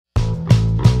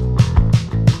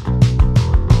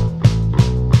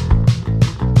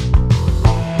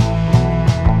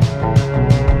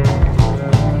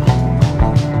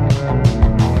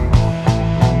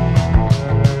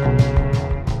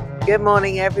Good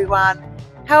morning, everyone.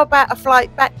 How about a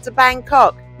flight back to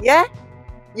Bangkok? Yeah?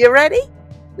 You ready?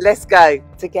 Let's go.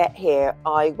 To get here,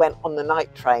 I went on the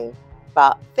night train,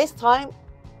 but this time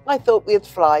I thought we'd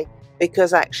fly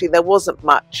because actually there wasn't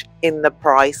much in the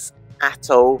price at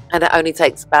all, and it only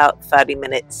takes about 30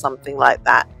 minutes, something like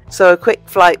that. So a quick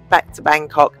flight back to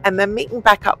Bangkok and then meeting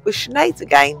back up with Sinead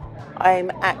again. I'm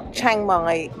at Chiang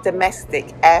Mai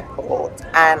domestic airport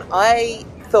and I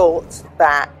thought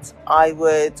that I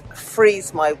would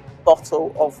freeze my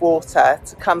bottle of water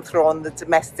to come through on the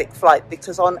domestic flight,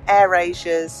 because on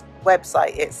AirAsia's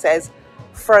website it says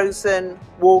frozen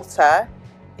water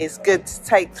is good to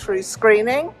take through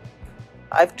screening.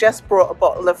 I've just brought a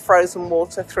bottle of frozen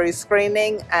water through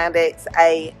screening and it's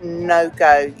a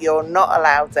no-go. You're not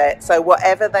allowed it. So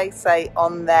whatever they say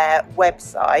on their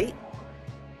website,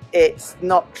 it's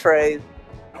not true,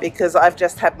 because I've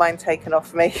just had mine taken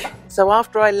off me. So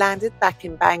after I landed back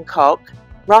in Bangkok,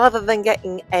 rather than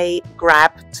getting a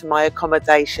grab to my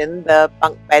accommodation, the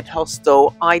Bunk Bed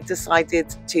Hostel, I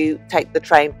decided to take the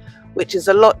train, which is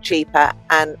a lot cheaper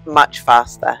and much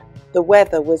faster. The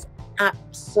weather was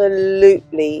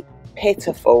absolutely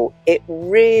pitiful. It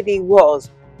really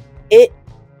was. It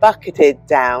bucketed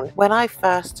down. When I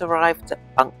first arrived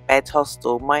at Bunk Bed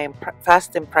Hostel, my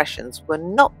first impressions were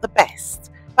not the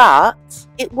best, but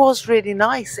it was really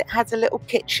nice. It had a little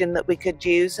kitchen that we could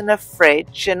use and a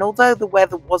fridge, and although the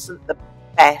weather wasn't the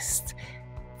best,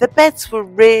 the beds were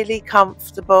really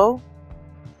comfortable.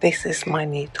 This is my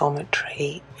new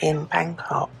dormitory in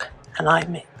Bangkok, and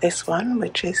I'm in this one,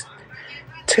 which is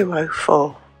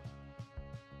 204.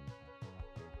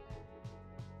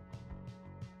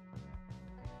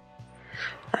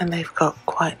 And they've got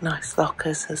quite nice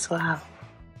lockers as well.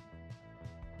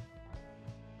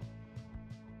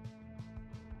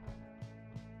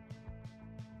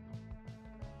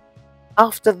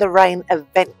 After the rain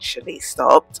eventually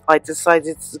stopped, I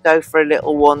decided to go for a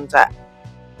little wander.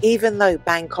 Even though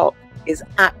Bangkok is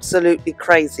absolutely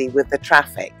crazy with the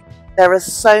traffic, there are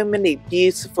so many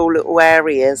beautiful little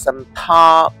areas and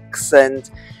parks, and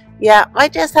yeah, I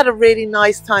just had a really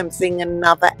nice time seeing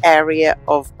another area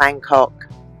of Bangkok.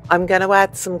 I'm going to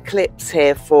add some clips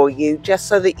here for you just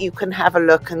so that you can have a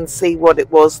look and see what it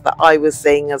was that I was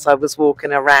seeing as I was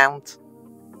walking around.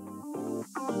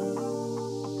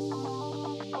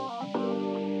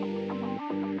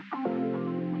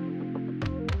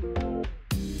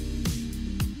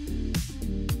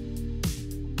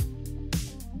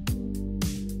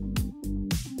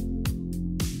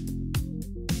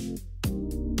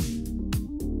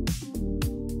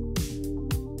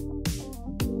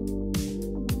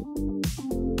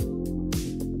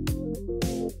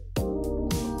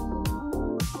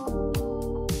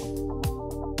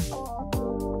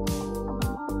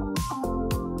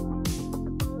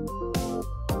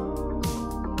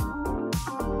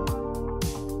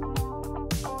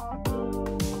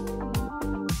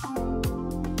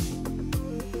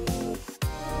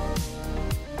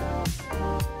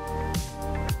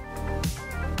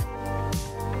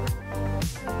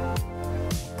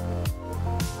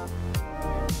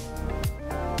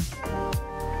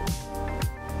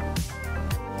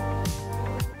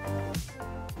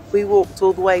 We walked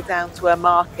all the way down to a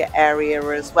market area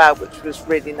as well, which was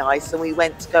really nice, and we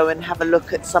went to go and have a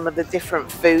look at some of the different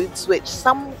foods, which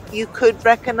some you could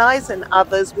recognise and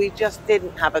others we just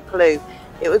didn't have a clue.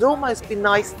 It would almost be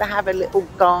nice to have a little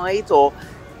guide or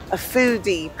a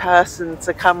foodie person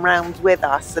to come round with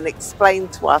us and explain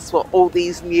to us what all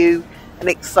these new and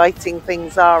exciting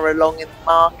things are along in the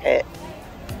market.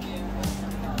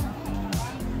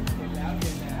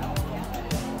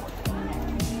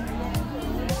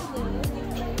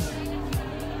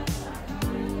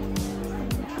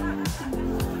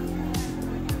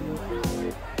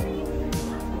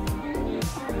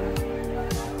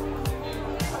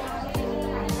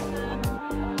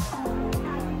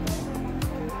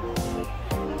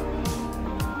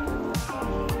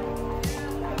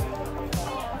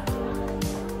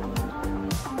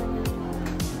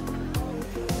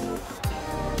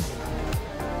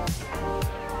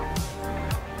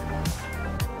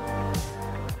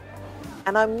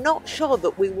 And I'm not sure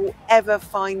that we will ever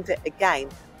find it again,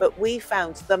 but we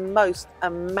found the most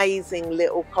amazing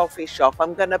little coffee shop.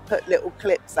 I'm going to put little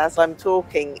clips as I'm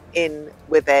talking in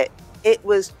with it. It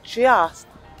was just,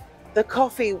 the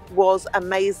coffee was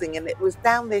amazing, and it was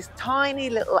down this tiny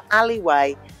little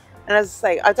alleyway. And as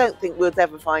I say, I don't think we'll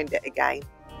ever find it again.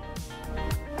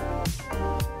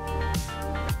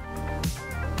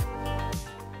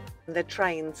 The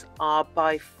trains are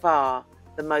by far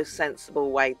the most sensible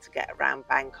way to get around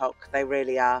Bangkok. They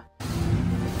really are.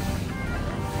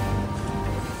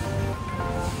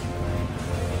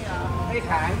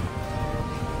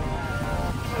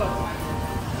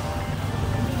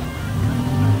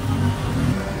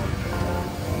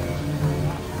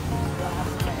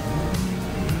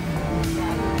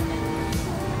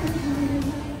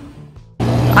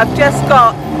 I've just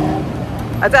got,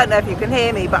 I don't know if you can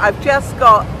hear me, but I've just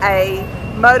got a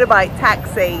motorbike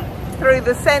taxi through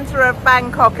the centre of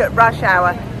Bangkok at rush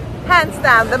hour. Hands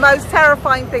down, the most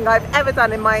terrifying thing I've ever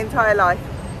done in my entire life.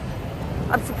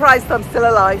 I'm surprised I'm still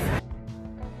alive.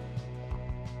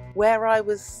 Where I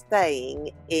was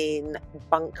staying in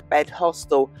Bunk Bed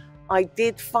Hostel, I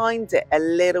did find it a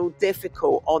little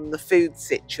difficult on the food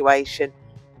situation.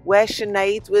 Where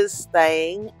Sinead was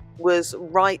staying was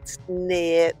right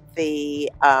near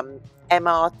the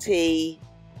MRT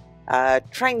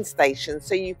train station,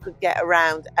 so you could get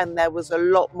around, and there was a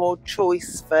lot more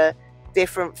choice for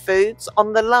different foods.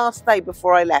 On the last day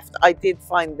before I left, I did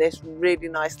find this really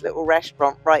nice little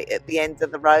restaurant right at the end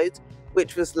of the road,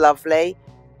 which was lovely.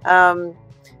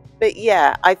 But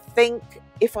yeah, I think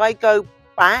if I go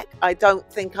back, I don't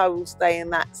think I will stay in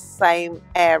that same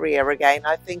area again.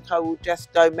 I think I will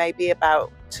just go maybe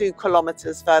about 2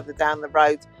 kilometers further down the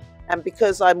road. And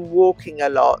because I'm walking a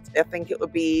lot, I think it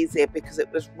would be easier because it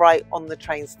was right on the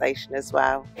train station as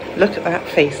well. Look at that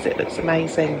feast, it looks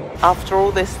amazing. After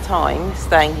all this time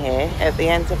staying here at the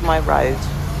end of my road,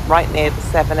 right near the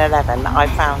 7-Eleven, I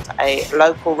found a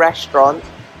local restaurant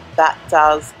that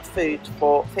does food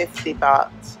for 50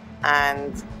 baht,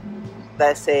 and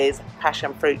this is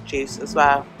passion fruit juice as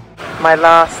well. My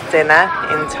last dinner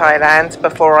in Thailand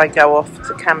before I go off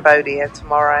to Cambodia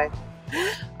tomorrow.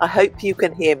 I hope you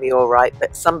can hear me all right,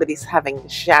 but somebody's having a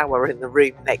shower in the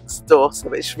room next door,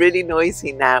 so it's really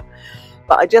noisy now.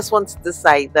 But I just wanted to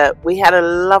say that we had a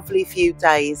lovely few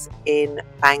days in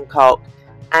Bangkok,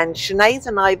 and Sinead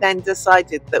and I then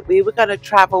decided that we were going to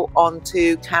travel on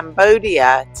to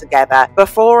Cambodia together.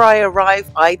 Before I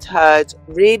arrived, I'd heard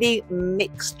really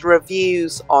mixed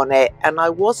reviews on it, and I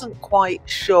wasn't quite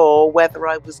sure whether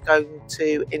I was going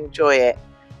to enjoy it.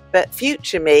 But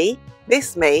future me,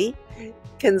 this me,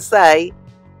 can say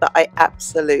that I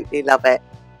absolutely love it.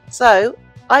 So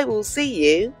I will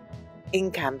see you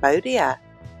in Cambodia.